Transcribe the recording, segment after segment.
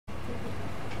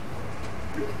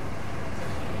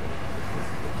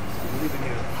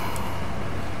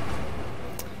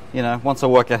You know, once I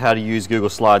work out how to use Google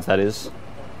Slides, that is.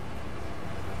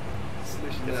 It's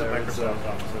a Microsoft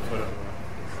Office. That's what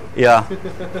Yeah.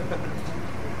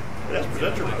 That's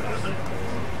presenter mode, isn't it?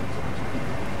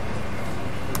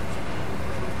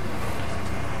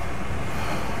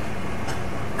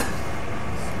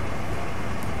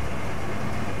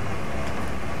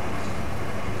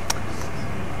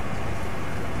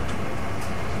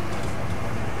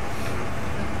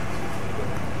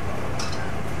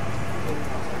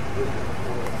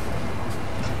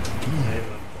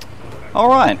 All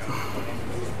right.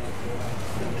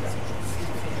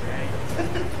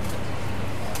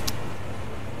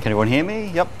 Can everyone hear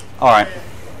me? Yep. All right.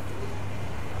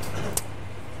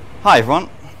 Hi, everyone.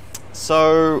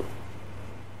 So,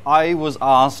 I was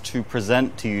asked to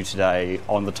present to you today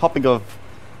on the topic of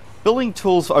building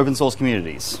tools for open source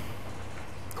communities.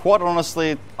 Quite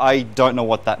honestly, I don't know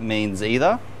what that means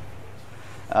either.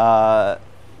 So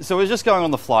we're just going on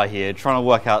the fly here, trying to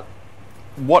work out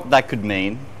what that could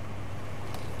mean.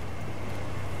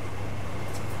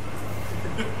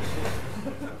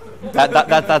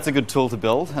 That's a good tool to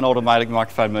build, an automatic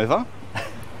microphone mover.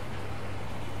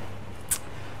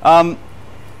 But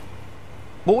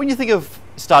when you think of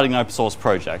starting an open source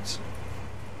project,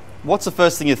 what's the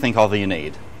first thing you think of that you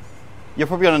need? You're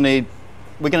probably going to need,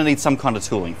 we're going to need some kind of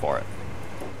tooling for it.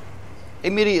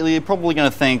 Immediately, you're probably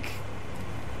going to think,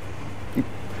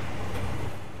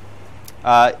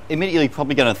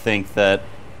 that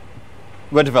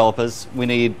we're developers, we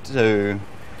need to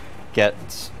get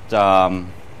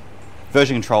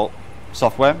version control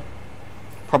software.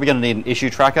 Probably going to need an issue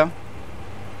tracker.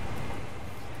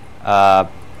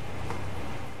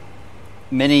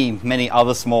 Many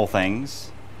other small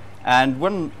things. And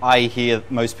when I hear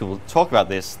most people talk about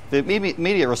this, the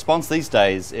immediate response these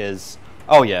days is,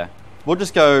 oh yeah, we'll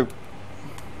just go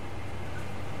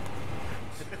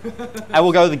and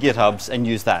we'll go to the GitHubs and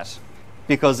use that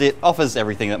because it offers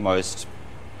everything that most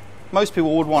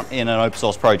people would want in an open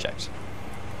source project.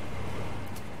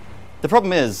 The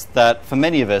problem is that for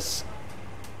many of us,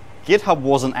 GitHub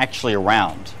wasn't actually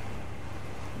around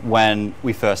when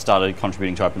we first started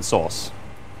contributing to open source.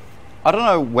 I don't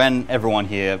know when everyone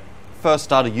here first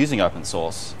started using open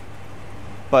source,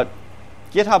 but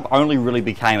GitHub only really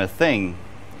became a thing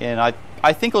in, I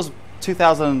think it was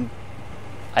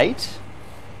 2008,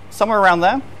 somewhere around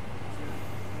there.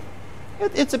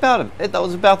 That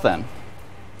was about then.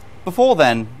 Before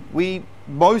then, we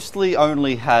mostly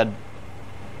only had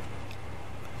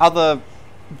other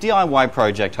DIY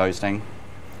project hosting,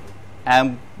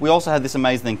 and we also had this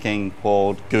amazing thing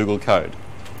called Google Code.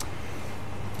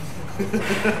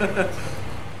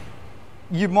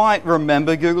 You might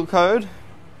remember Google Code.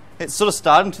 It sort of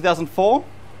started in 2004,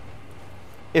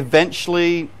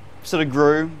 eventually sort of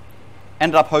grew,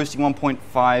 ended up hosting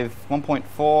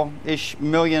 1.4-ish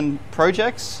million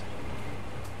projects,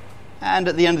 and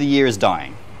at the end of the year is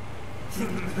dying.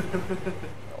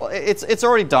 It's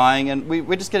already dying, and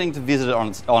we're just getting to visit it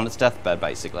on its deathbed,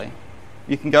 basically.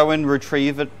 You can go and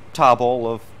retrieve a tarball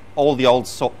of all the old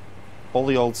source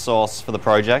for the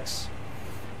projects.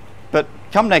 But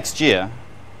come next year,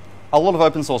 a lot of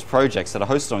open source projects that are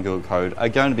hosted on Google Code are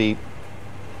going to be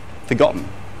forgotten.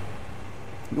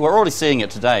 We're already seeing it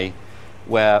today,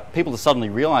 where people are suddenly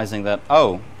realizing that,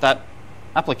 oh, that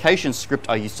application script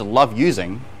I used to love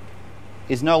using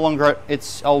is no longer at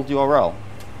its old URL.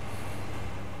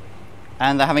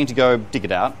 And they're having to go dig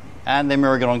it out, and they're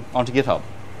mirroring it onto GitHub,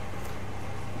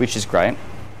 which is great.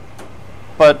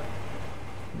 But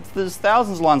there's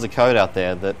thousands of lines of code out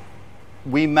there that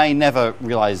we may never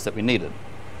realize that we needed.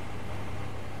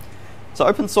 So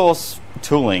open source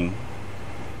tooling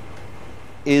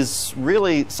is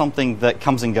really something that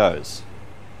comes and goes.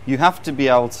 You have to be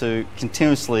able to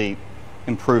continuously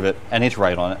improve it and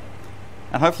iterate on it,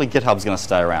 and hopefully GitHub's going to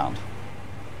stay around.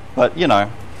 But, you know,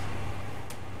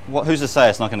 who's to say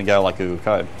it's not going to go like Google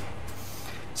Code?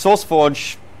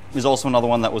 SourceForge is also another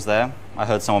one that was there. I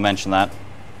heard someone mention that.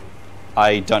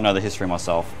 I don't know the history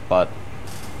myself, but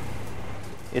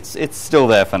it's still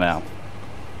there for now.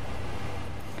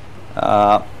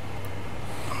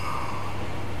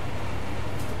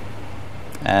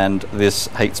 And this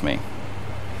hates me.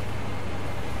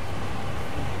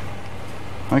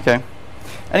 Okay.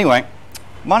 Anyway,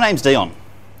 my name's Dion.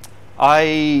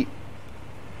 I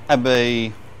am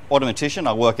a Automattician.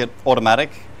 I work at Automatic,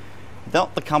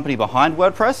 not the company behind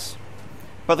WordPress,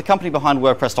 but the company behind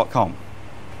WordPress.com.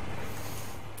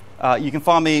 You can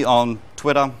find me on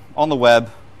Twitter, on the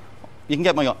web. You can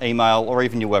get my email or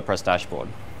even your WordPress dashboard.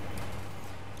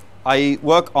 I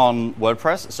work on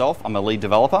WordPress itself. I'm a lead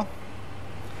developer.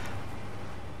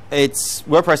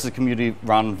 WordPress is a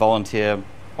community-run volunteer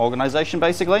organization,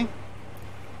 basically.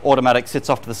 Automatic sits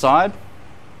off to the side.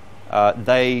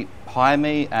 They hire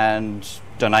me and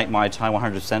donate my time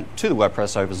 100% to the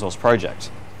WordPress open source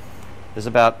project. There's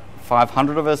about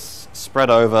 500 of us spread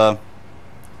over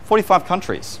 45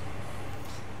 countries.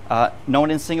 No one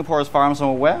in Singapore as far as I'm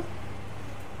aware,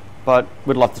 but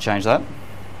we'd love to change that.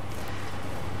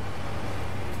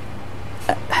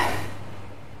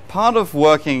 Part of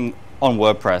working on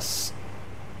WordPress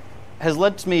has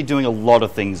led to me doing a lot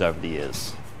of things over the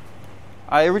years.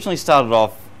 I originally started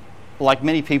off, like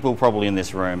many people probably in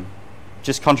this room,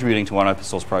 just contributing to one open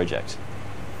source project.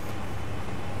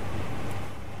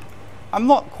 I'm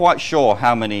not quite sure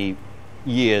how many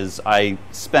years I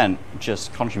spent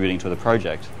just contributing to the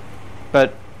project,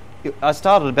 but I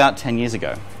started about 10 years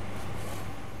ago.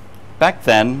 Back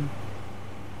then,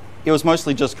 it was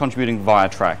mostly just contributing via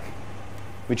track,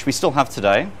 which we still have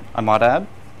today, I might add.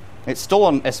 It's still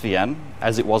on SVN,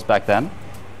 as it was back then.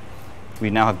 We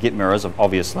now have Git mirrors,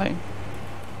 obviously.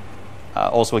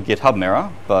 Also a GitHub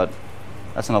mirror, but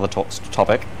that's another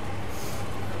topic.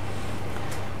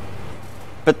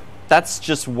 But that's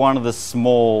just one of the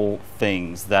small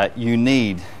things that you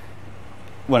need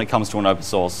when it comes to an open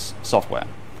source software.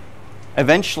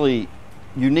 Eventually,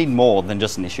 you need more than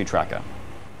just an issue tracker.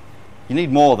 You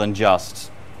need more than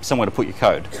just somewhere to put your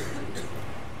code.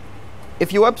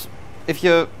 If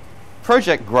your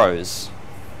project grows,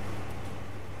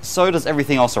 so does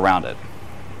everything else around it.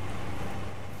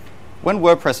 When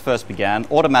WordPress first began,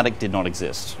 Automatic did not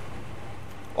exist.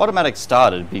 Automatic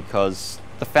started because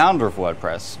the founder of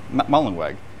WordPress,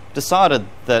 Mullenweg, decided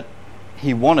that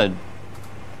he wanted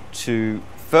to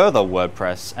further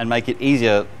WordPress and make it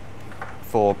easier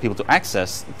for people to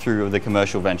access through the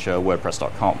commercial venture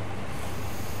WordPress.com.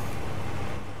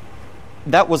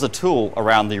 That was a tool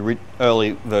around the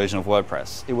early version of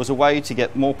WordPress. It was a way to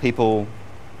get more people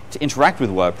to interact with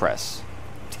WordPress,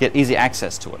 to get easy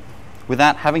access to it,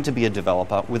 without having to be a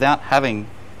developer, without having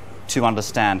to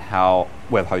understand how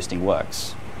web hosting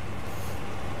works.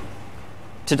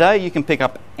 Today, you can pick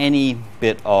up any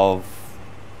bit of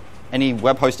any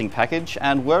web hosting package,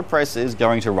 and WordPress is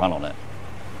going to run on it.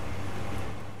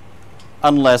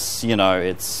 Unless, you know,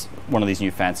 it's one of these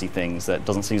new fancy things that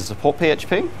doesn't seem to support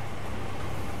PHP.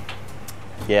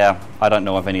 Yeah, I don't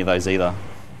know of any of those either.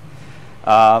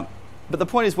 But the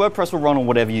point is, WordPress will run on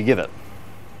whatever you give it.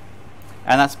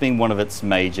 And that's been one of its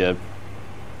major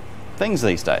things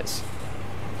these days.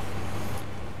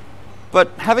 But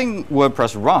having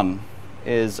WordPress run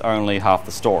is only half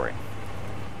the story.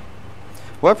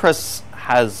 WordPress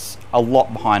has a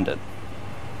lot behind it.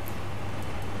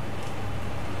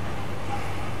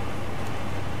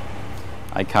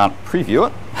 I can't preview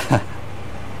it.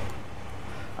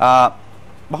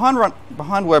 Behind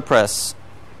WordPress,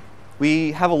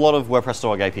 we have a lot of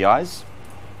WordPress.org APIs.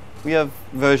 We have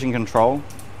version control.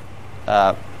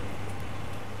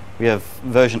 We have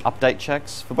version update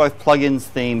checks for both plugins,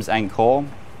 themes, and core,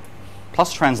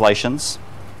 plus translations.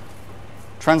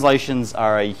 Translations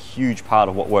are a huge part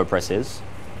of what WordPress is.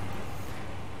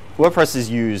 WordPress is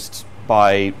used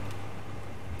by,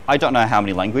 I don't know how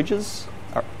many languages.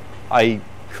 I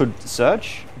could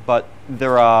search, but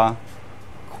there are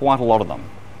quite a lot of them.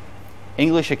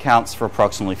 English accounts for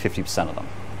approximately 50% of them.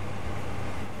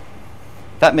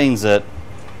 That means that,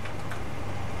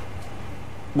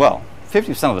 well,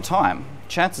 50% of the time,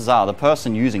 chances are the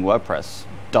person using WordPress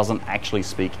doesn't actually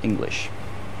speak English.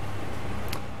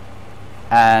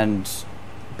 And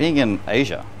being in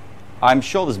Asia, I'm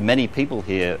sure there's many people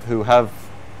here who have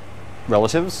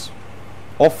relatives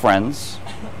or friends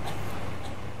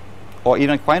or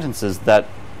even acquaintances that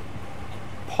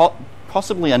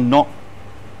possibly are not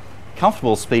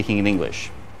comfortable speaking in English.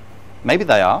 Maybe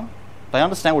they are. They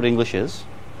understand what English is,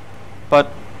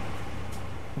 but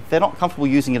they're not comfortable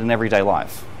using it in everyday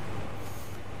life.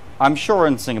 I'm sure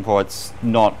in Singapore it's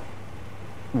not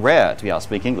rare to be able to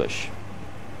speak English.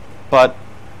 But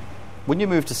when you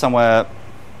move to somewhere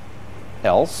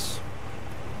else,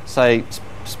 say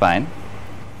Spain,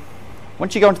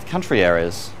 once you go into the country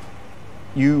areas,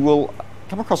 you will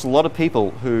come across a lot of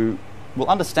people who will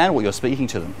understand what you're speaking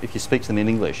to them if you speak to them in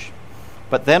English.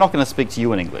 But they're not going to speak to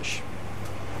you in English.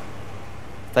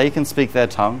 They can speak their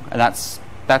tongue, and that's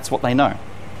what they know.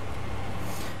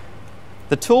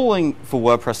 The tooling for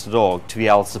WordPress.org to be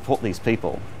able to support these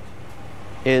people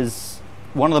is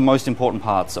one of the most important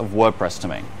parts of WordPress to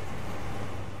me.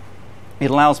 It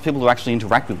allows people to actually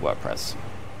interact with WordPress.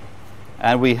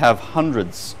 And we have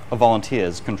hundreds of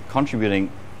volunteers contributing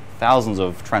thousands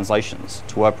of translations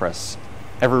to WordPress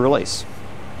every release.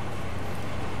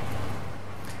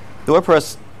 The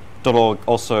WordPress.org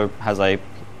also has a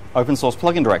open source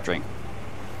plugin directory,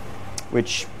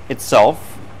 which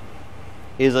itself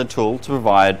is a tool to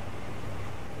provide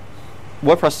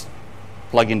WordPress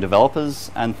plugin developers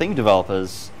and theme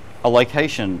developers a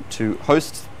location to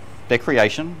host their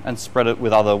creation and spread it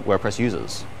with other WordPress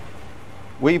users.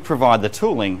 We provide the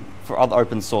tooling for other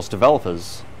open source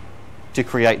developers to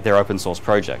create their open source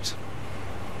project.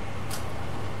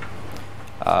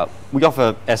 We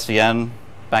offer SVN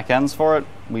backends for it.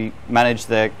 We manage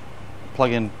their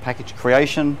plugin package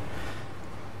creation,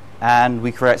 and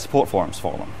we create support forums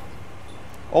for them.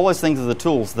 All those things are the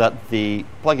tools that the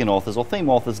plugin authors or theme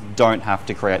authors don't have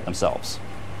to create themselves.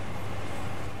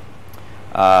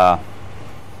 I've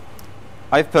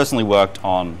personally worked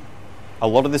on a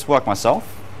lot of this work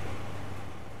myself,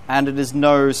 and it is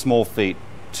no small feat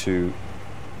to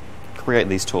create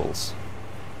these tools.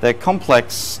 They're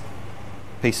complex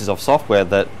pieces of software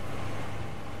that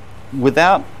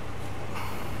without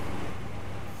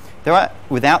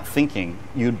thinking,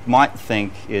 you might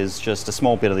think is just a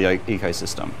small bit of the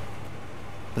ecosystem.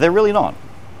 But they're really not.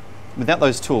 Without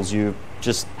those tools, you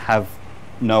just have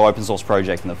no open source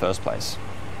project in the first place.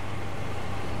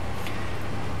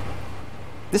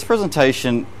 This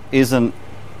presentation isn't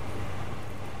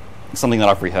something that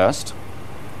I've rehearsed.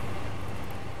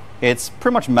 It's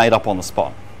pretty much made up on the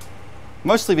spot.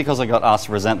 Mostly because I got asked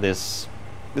to present this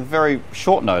with very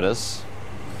short notice,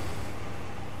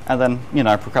 and then,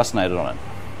 procrastinated on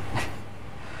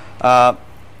it.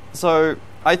 So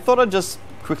I thought I'd just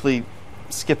quickly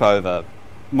skip over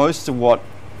most of what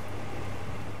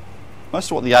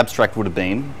the abstract would have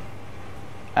been,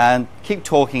 and keep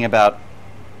talking about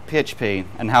PHP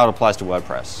and how it applies to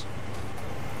WordPress.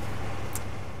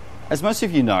 As most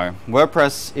of you know,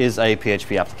 WordPress is a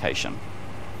PHP application.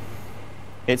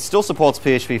 It still supports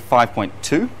PHP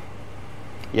 5.2.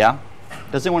 Yeah?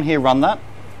 Does anyone here run that?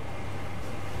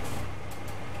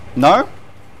 No?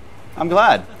 I'm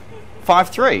glad.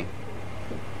 5.3.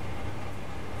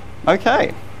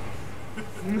 Okay.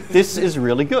 This is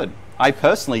really good. I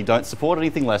personally don't support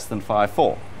anything less than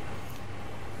 5.4.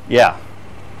 Yeah.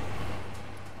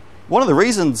 One of the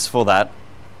reasons for that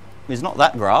is not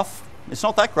that graph. It's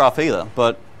not that graph either,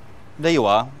 but there you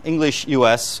are. English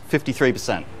US,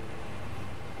 53%.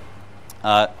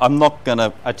 I'm not going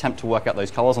to attempt to work out those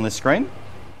colors on this screen.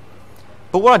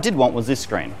 But what I did want was this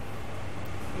screen.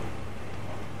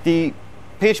 The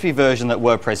PHP version that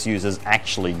WordPress users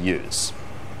actually use.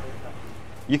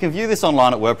 You can view this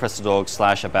online at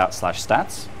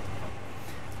wordpress.org/about/stats.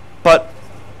 But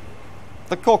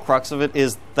the core crux of it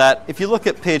is that if you look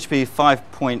at PHP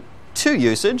 5.2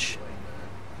 usage,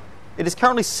 it is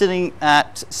currently sitting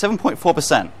at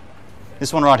 7.4%.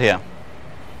 This one right here.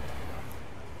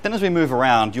 Then as we move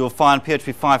around, you'll find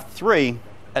PHP 5.3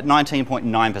 at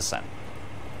 19.9%.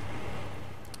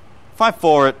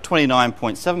 5.4 at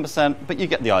 29.7%, but you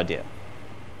get the idea.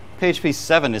 PHP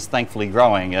 7 is thankfully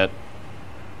growing at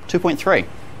 2.3.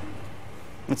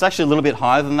 It's actually a little bit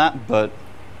higher than that, but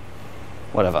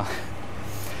whatever.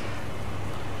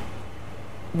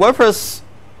 WordPress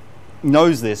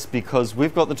knows this because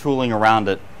we've got the tooling around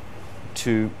it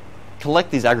to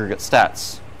collect these aggregate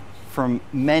stats from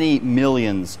many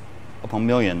millions upon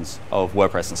millions of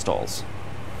WordPress installs.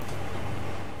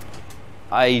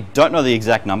 I don't know the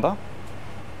exact number,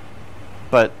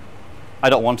 but I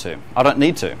don't want to. I don't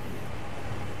need to.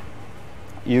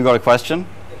 You got a question?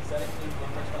 Does that include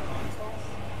WordPress.com installs?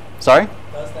 Sorry?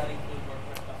 Does that include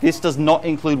WordPress.com? This does not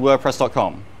include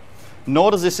WordPress.com,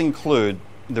 nor does this include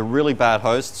the really bad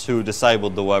hosts who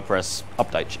disabled the WordPress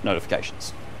update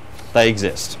notifications. They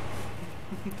exist.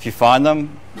 If you find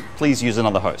them, please use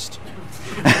another host.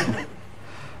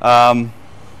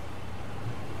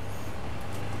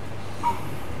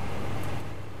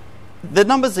 The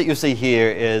numbers that you see here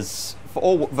is for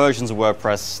all versions of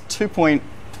WordPress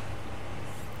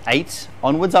 2.8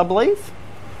 onwards, I believe.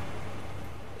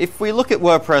 If we look at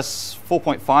WordPress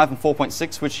 4.5 and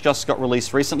 4.6, which just got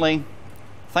released recently,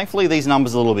 thankfully these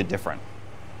numbers are a little bit different.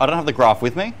 I don't have the graph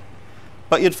with me,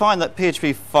 but you'd find that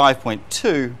PHP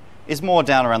 5.2 is more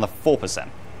down around the 4%.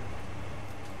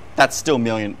 That's still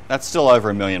over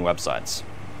 1 million websites.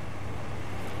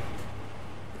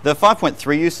 The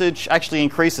 5.3 usage actually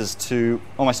increases to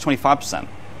almost 25%.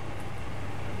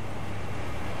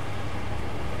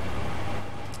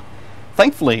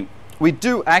 Thankfully, we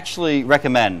do actually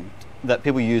recommend that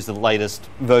people use the latest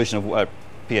version of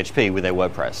PHP with their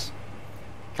WordPress.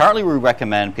 Currently, we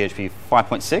recommend PHP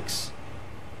 5.6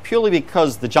 purely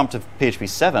because the jump to PHP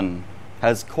 7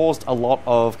 has caused a lot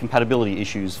of compatibility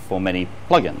issues for many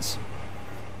plugins.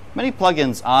 Many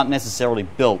plugins aren't necessarily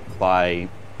built by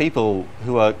people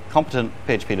who are competent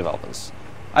PHP developers.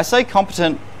 I say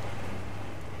competent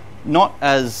not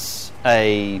as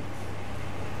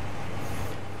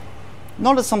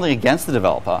something against the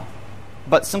developer,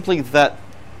 but simply that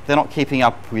they're not keeping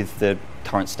up with the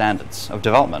current standards of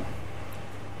development.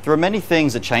 There are many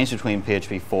things that changed between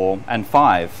PHP 4 and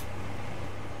 5,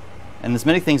 and there's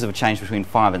many things that have changed between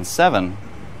 5 and 7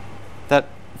 that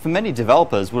for many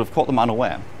developers would have caught them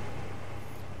unaware.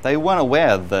 They weren't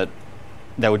aware that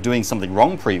they were doing something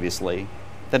wrong previously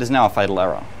that is now a fatal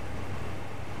error.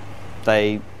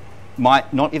 They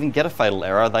might not even get a fatal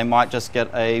error, they might just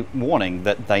get a warning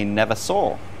that they never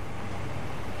saw.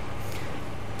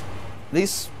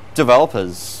 These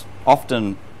developers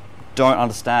often don't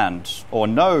understand or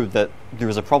know that there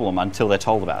is a problem until they're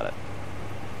told about it.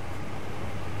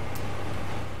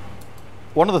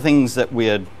 One of the things that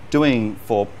we're doing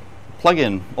for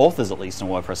plugin authors, at least on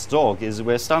WordPress.org, is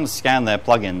we're starting to scan their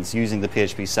plugins using the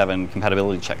PHP 7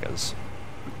 compatibility checkers,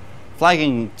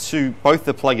 flagging to both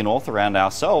the plugin author and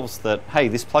ourselves that, hey,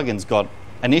 this plugin's got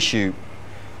an issue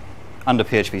under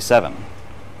PHP 7.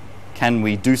 Can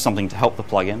we do something to help the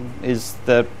plugin? Is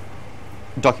the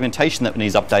documentation that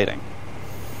needs updating?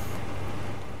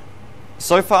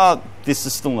 So far, this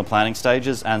is still in the planning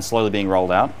stages and slowly being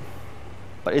rolled out,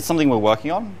 but it's something we're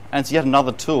working on, and it's yet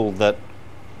another tool that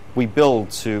we build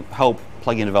to help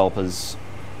plugin developers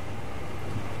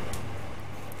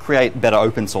create better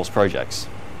open source projects.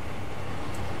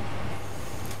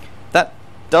 That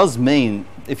does mean,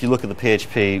 if you look at the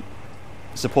PHP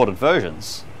supported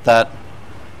versions, that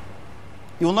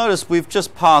you'll notice we've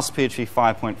just passed PHP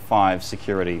 5.5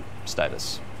 security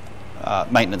status,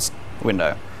 maintenance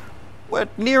window. We're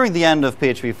nearing the end of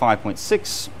PHP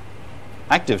 5.6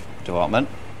 active development,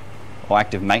 or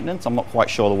active maintenance, I'm not quite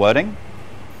sure the wording.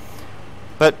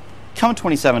 But come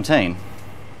 2017,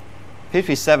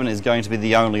 PHP 7 is going to be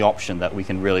the only option that we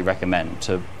can really recommend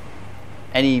to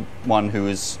anyone who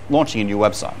is launching a new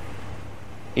website,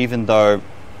 even though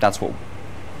that's what...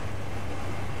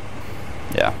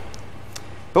 Yeah.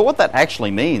 But what that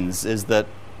actually means is that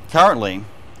currently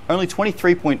only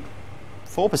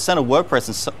 23.4% of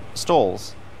WordPress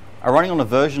installs are running on a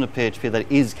version of PHP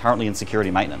that is currently in security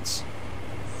maintenance.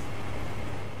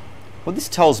 What this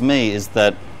tells me is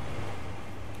that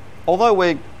although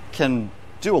we can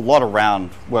do a lot around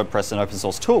WordPress and open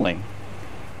source tooling,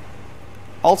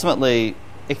 ultimately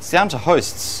it's down to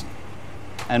hosts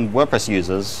and WordPress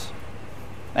users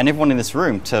and everyone in this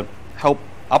room to help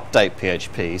update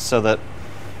PHP so that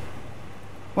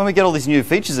when we get all these new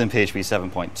features in PHP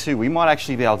 7.2, we might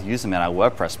actually be able to use them in our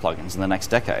WordPress plugins in the next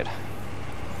decade.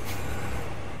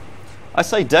 I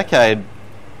say decade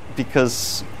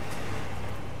because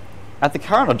at the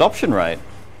current adoption rate,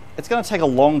 it's going to take a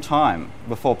long time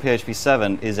before PHP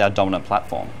 7 is our dominant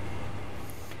platform.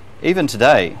 Even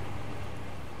today,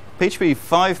 PHP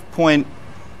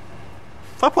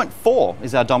 5.4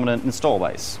 is our dominant install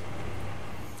base.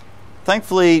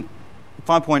 Thankfully,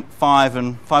 5.5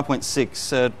 and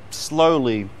 5.6 are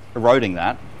slowly eroding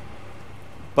that,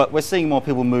 but we're seeing more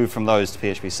people move from those to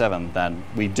PHP 7 than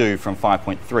we do from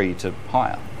 5.3 to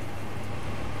higher.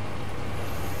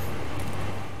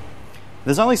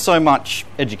 There's only so much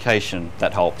education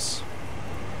that helps.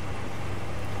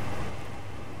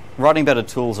 Writing better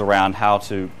tools around how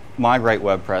to migrate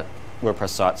WordPress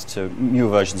sites to newer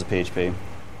versions of PHP,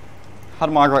 how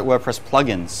to migrate WordPress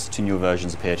plugins to newer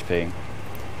versions of PHP,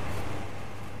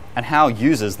 and how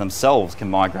users themselves can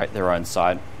migrate their own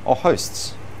site or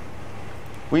hosts.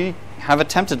 We have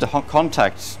attempted to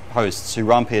contact hosts who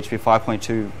run PHP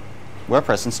 5.2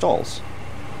 WordPress installs.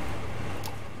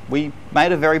 We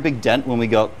made a very big dent when we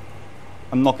got,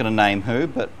 I'm not going to name who,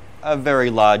 but a very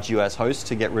large US host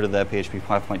to get rid of their PHP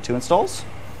 5.2 installs.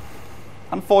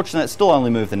 Unfortunately, it still only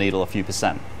moved the needle a few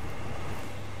percent.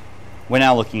 We're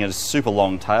now looking at a super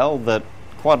long tail that,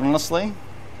 quite honestly,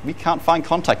 we can't find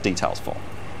contact details for.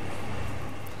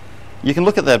 You can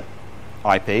look at their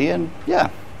IP and, yeah,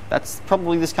 that's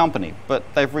probably this company, but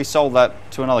they've resold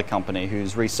that to another company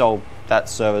who's resold that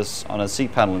service on a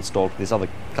cPanel install to this other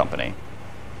company.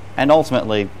 And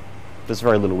ultimately, there's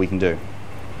very little we can do.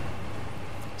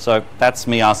 So that's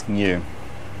me asking you,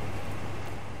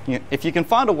 if you can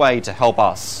find a way to help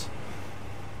us,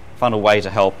 find a way to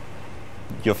help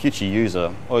your future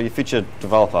user, or your future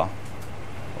developer,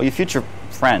 or your future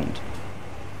friend,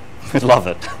 we'd love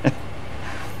it.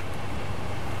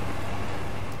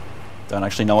 Don't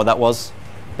actually know what that was,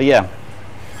 but yeah.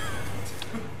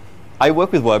 I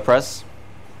work with WordPress.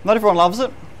 Not everyone loves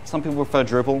it. Some people prefer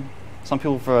Drupal. Some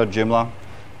people prefer Joomla.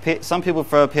 Some people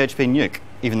prefer PHP Nuke,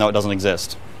 even though it doesn't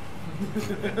exist.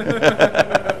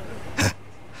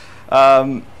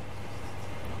 I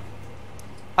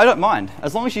don't mind.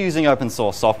 As long as you're using open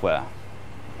source software,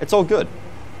 it's all good.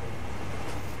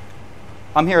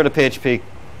 I'm here at a PHP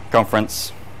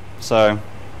conference, so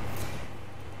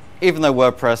even though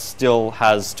WordPress still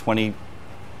has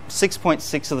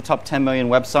 26.6 of the top 10 million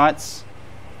websites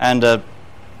and a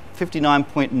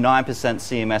 59.9%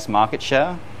 CMS market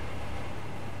share,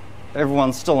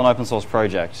 everyone's still an open source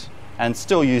project and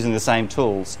still using the same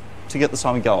tools to get the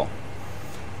same goal.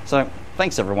 So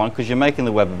thanks everyone, because you're making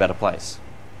the web a better place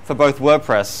for both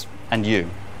WordPress and you.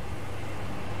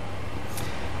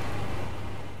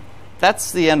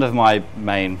 That's the end of my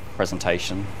main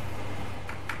presentation.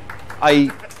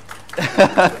 I'm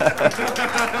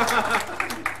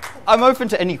open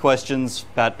to any questions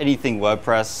about anything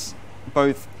WordPress,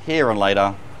 both here and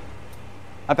later.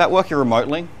 About working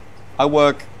remotely, I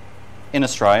work in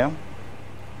Australia,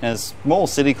 in a small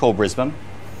city called Brisbane.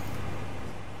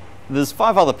 There's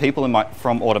 5 other people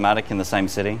from Automatic in the same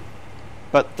city,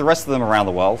 but the rest of them around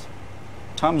the world.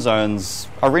 Time zones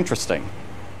are interesting,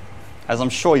 as I'm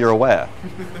sure you're aware.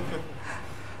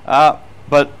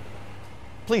 But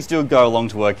please do go along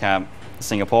to WordCamp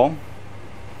Singapore.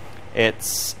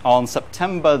 It's on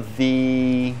September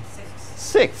the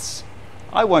 6th.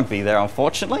 I won't be there,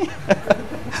 unfortunately.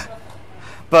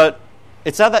 But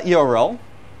it's at that URL,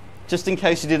 just in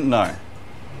case you didn't know.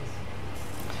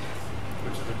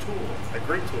 Which is a tool, a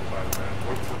great tool, by the way.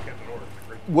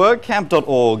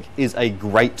 WordCamp.org is a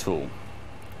great tool.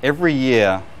 Every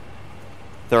year,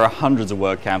 there are hundreds of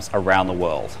WordCamps around the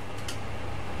world.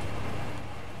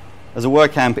 There's a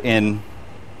WordCamp in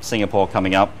Singapore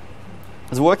coming up.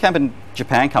 There's a WordCamp in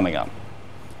Japan coming up,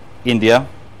 India,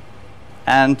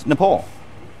 and Nepal.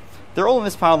 They're all in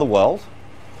this part of the world.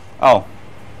 Oh,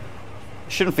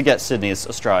 shouldn't forget Sydney,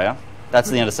 Australia. That's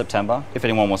the end of September, if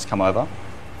anyone wants to come over.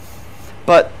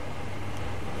 But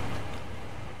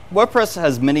WordPress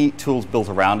has many tools built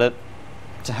around it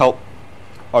to help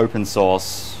open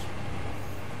source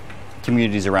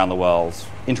communities around the world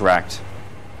interact.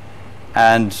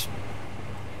 And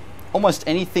almost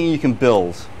anything you can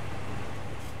build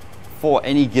for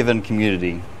any given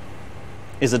community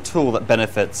is a tool that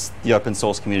benefits the open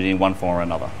source community in one form or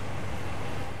another.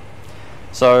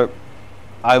 So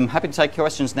I'm happy to take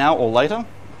questions now or later.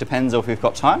 Depends if we've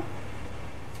got time.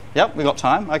 Yep, we've got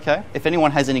time. Okay. If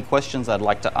anyone has any questions they'd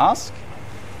like to ask,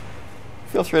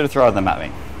 feel free to throw them at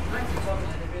me. I'd like to talk a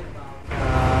little bit about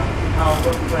how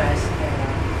WordPress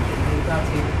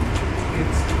integrates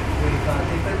with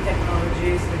different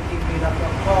technologies like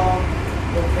meetup.com,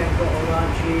 WordPress.org,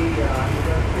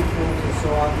 QuickBooks, and so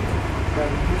on.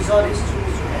 Use all these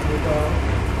tools to enable the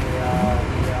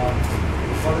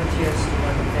volunteers to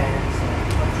run events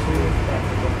and contribute back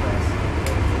to WordPress.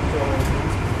 So,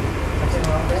 something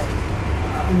around that?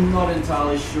 I'm not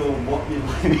entirely sure what you'd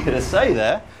like me to say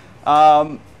there.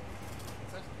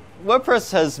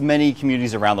 WordPress has many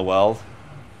communities around the world.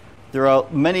 There are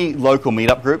many local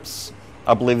meetup groups.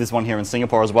 I believe there's one here in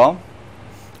Singapore as well.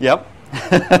 Yep.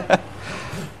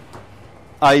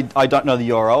 I don't know the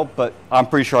URL, but I'm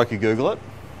pretty sure I could Google it.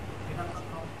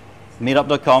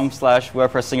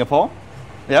 Meetup.com/WordPress Singapore.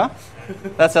 Yeah?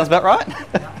 That sounds about right.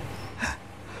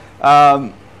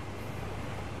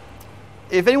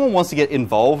 If anyone wants to get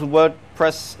involved with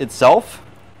WordPress itself,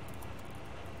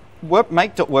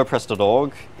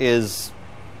 make.wordpress.org is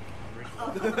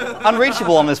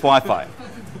unreachable on this Wi-Fi.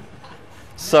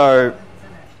 So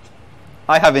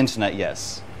I have internet,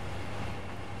 yes.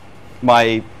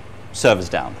 My server's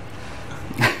down.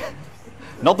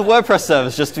 Not the WordPress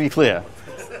servers, just to be clear.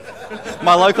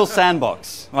 My local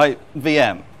sandbox, my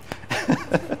VM.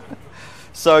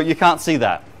 So you can't see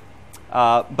that.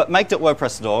 But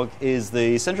make.wordpress.org is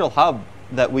the central hub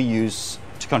that we use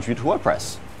to contribute to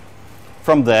WordPress.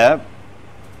 From there,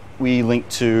 we link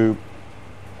to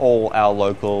all our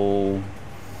local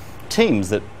teams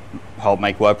that help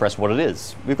make WordPress what it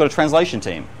is. We've got a translation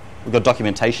team. We've got a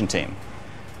documentation team.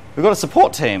 We've got a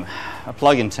support team, a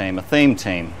plugin team, a theme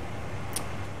team,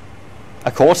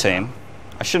 a core team.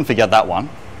 I shouldn't forget that one.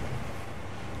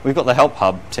 We've got the Help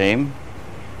Hub team,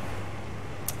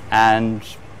 and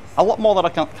a lot more that I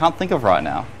can't think of right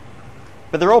now.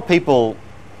 But they're all people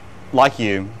like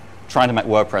you trying to make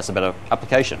WordPress a better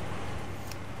application.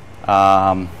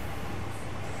 Yeah.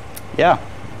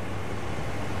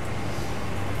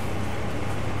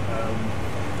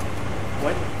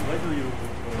 Why do you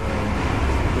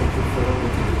prefer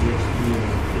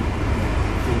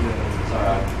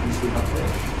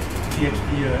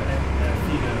PHP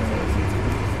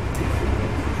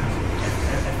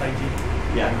FIG?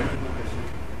 Yeah.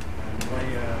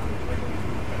 Why don't you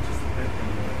just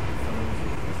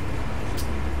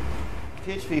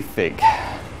PHP Fig.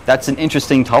 That's an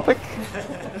interesting topic,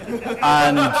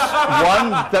 and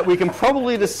one that we can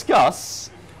probably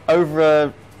discuss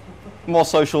over more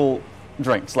social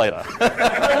drinks later.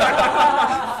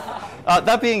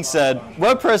 That being said,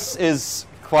 WordPress is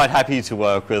quite happy to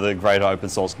work with a greater open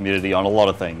source community on a lot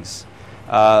of things.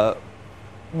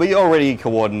 We already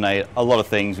coordinate a lot of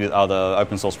things with other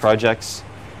open source projects.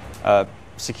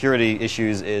 Security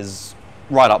issues is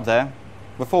right up there.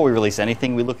 Before we release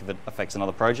anything, we look if it affects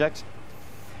another project.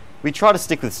 We try to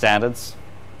stick with standards.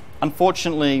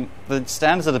 Unfortunately, the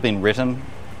standards that have been written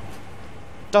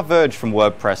diverge from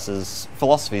WordPress's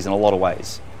philosophies in a lot of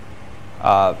ways.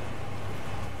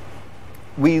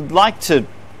 We like to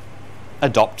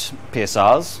adopt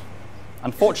PSRs.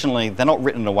 Unfortunately, they're not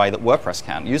written in a way that WordPress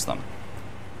can use them.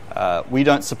 We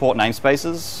don't support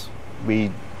namespaces. We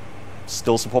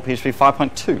still support PHP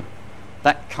 5.2.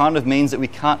 That kind of means that we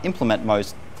can't implement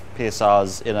most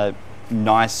PSRs in a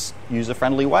nice,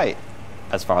 user-friendly way,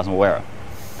 as far as I'm aware of.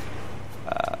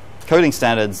 Coding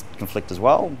standards conflict as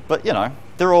well, but you know,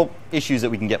 they're all issues that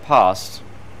we can get past,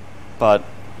 but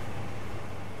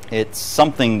it's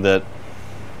something that,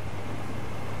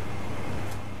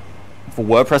 for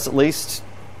WordPress at least,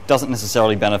 doesn't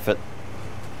necessarily benefit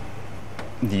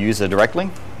the user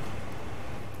directly,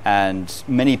 and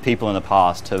many people in the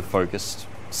past have focused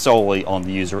solely on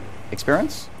the user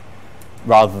experience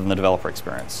rather than the developer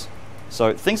experience.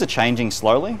 So things are changing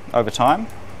slowly over time.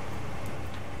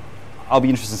 I'll be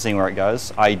interested in seeing where it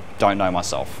goes. I don't know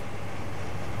myself.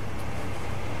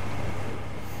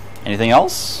 Anything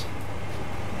else?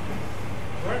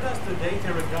 Where does the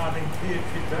data regarding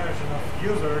PHP version of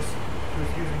users who's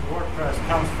using WordPress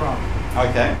comes from?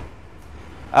 Okay.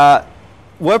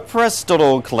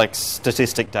 WordPress.org collects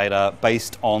statistic data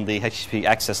based on the HTTP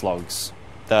access logs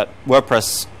that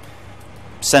WordPress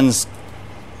sends.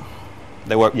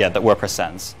 That WordPress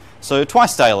sends. So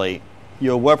twice daily,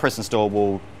 your WordPress install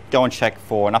will go and check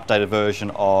for an updated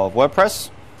version of WordPress,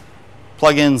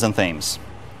 plugins, and themes.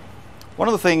 One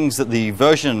of the things that the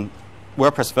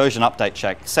WordPress version update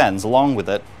check sends along with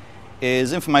it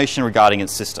is information regarding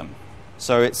its system.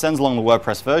 So it sends along the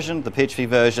WordPress version, the PHP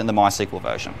version, and the MySQL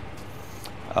version,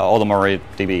 or the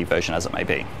MariaDB version, as it may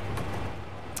be.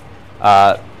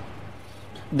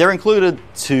 They're included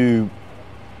to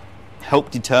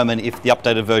help determine if the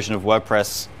updated version of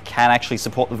WordPress can actually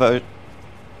support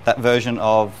that version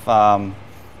of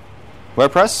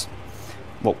WordPress,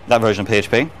 well, that version of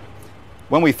PHP.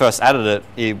 When we first added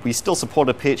it, we still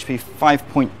supported PHP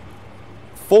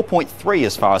 4.3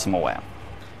 as far as I'm aware.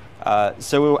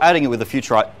 So we were adding it with a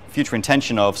future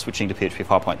intention of switching to PHP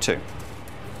 5.2.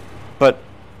 But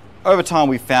over time,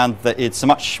 we found that it's a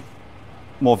much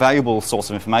more valuable source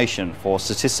of information for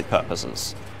statistic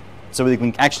purposes. So we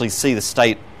can actually see the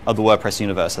state of the WordPress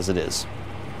universe as it is.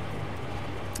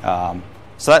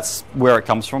 So that's where it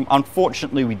comes from.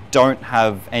 Unfortunately, we don't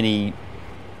have any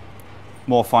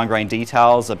more fine-grained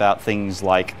details about things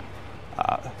like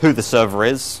who the server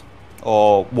is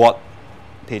or what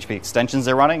PHP extensions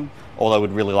they're running, although I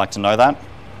would really like to know that.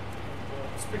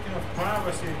 Speaking of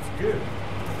privacy, it's good.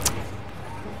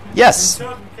 Yes. In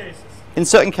certain cases. In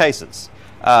certain cases.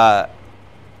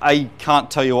 I can't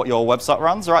tell you what your website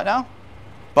runs right now,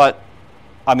 but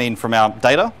I mean from our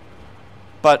data,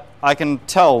 but I can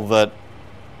tell that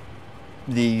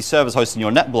the servers hosted in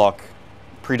your NetBlock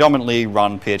predominantly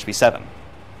run PHP 7.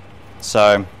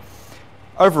 So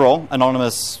overall,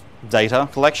 anonymous data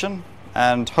collection,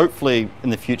 and hopefully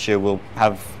in the future we'll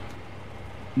have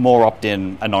more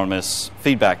opt-in anonymous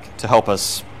feedback to help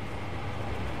us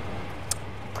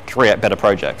create better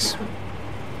projects.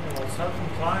 Yeah, well, certain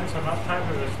clients are not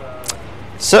happy with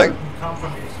So, certain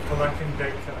companies collecting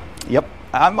data. Yep,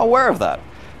 I'm aware of that.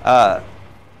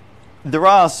 There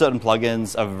are certain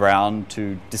plugins around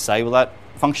to disable that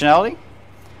functionality.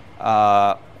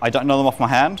 I don't know them off my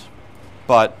hand,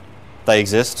 but they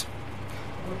exist.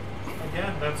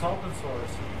 Again, that's open source.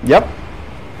 Yep.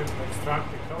 You can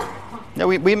extract the code. Yeah,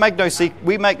 we make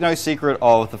no secret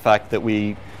of the fact that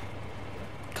we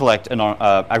collect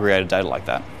aggregated data like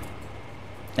that.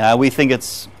 We think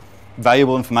it's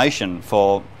valuable information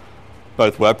for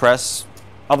both WordPress,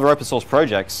 other open source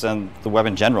projects, and the web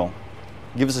in general.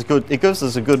 It gives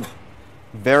us a good,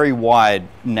 very wide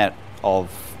net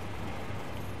of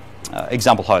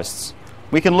example hosts.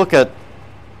 We can look at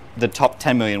the top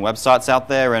 10 million websites out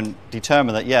there and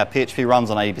determine that, yeah, PHP runs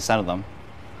on 80% of them,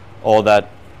 or that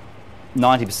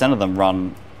 90% of them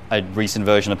run a recent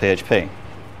version of PHP.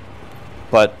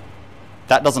 But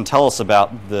that doesn't tell us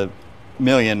about the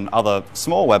million other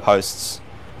small web hosts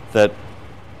that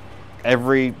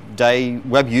everyday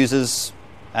web users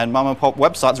and mom and pop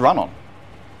websites run on.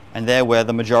 and they're where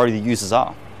the majority of the users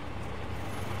are.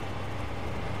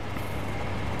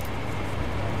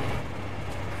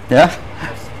 Yeah?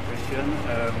 Next question.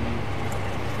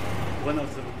 One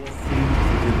of the worst things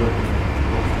to develop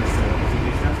WordPress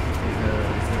application is the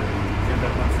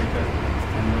development cycle.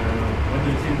 And what do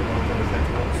you think about the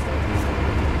backlogs from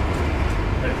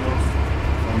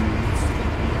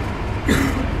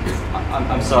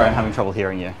I'm sorry, I'm having trouble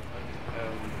hearing you.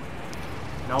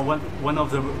 Now, one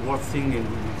of the worst things in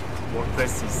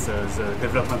WordPress is the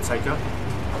development cycle.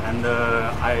 And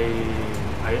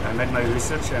I made my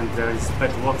research, and there is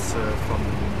Bedworks from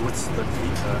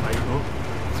Woods.io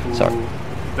to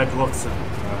Bedworks.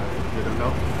 You don't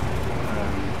know?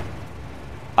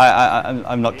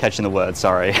 I'm not catching the word,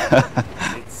 sorry.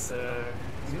 It's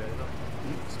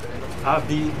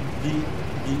BEDROCKS.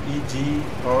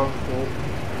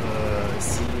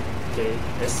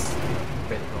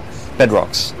 Bedrocks.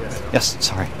 Bedrocks. Yes. Yes,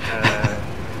 sorry.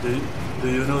 Do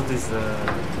you know this?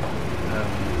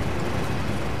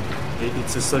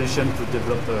 It's a solution to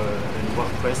develop in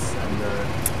WordPress, and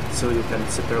so you can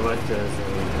separate the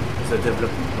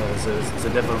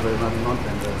development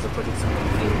and the production.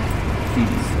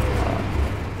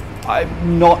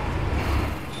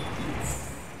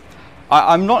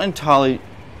 I'm not entirely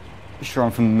sure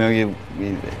I'm familiar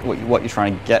with what you're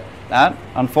trying to get at,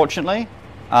 unfortunately.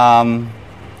 I'd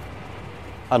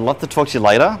love to talk to you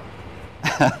later.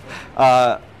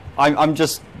 I'm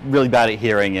just really bad at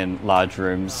hearing in large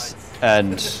rooms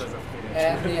and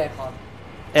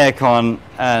aircon,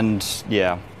 and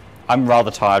yeah, I'm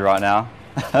rather tired right now.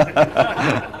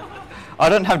 I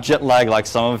don't have jet lag like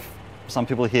some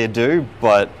people here do,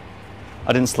 but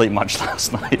I didn't sleep much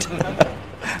last night.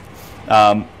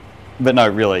 But no,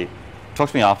 really, talk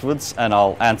to me afterwards and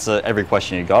I'll answer every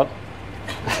question you got.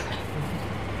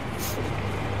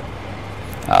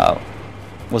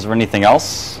 Was there anything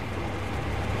else?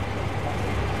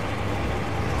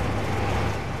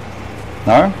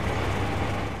 No?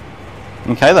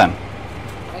 Okay then.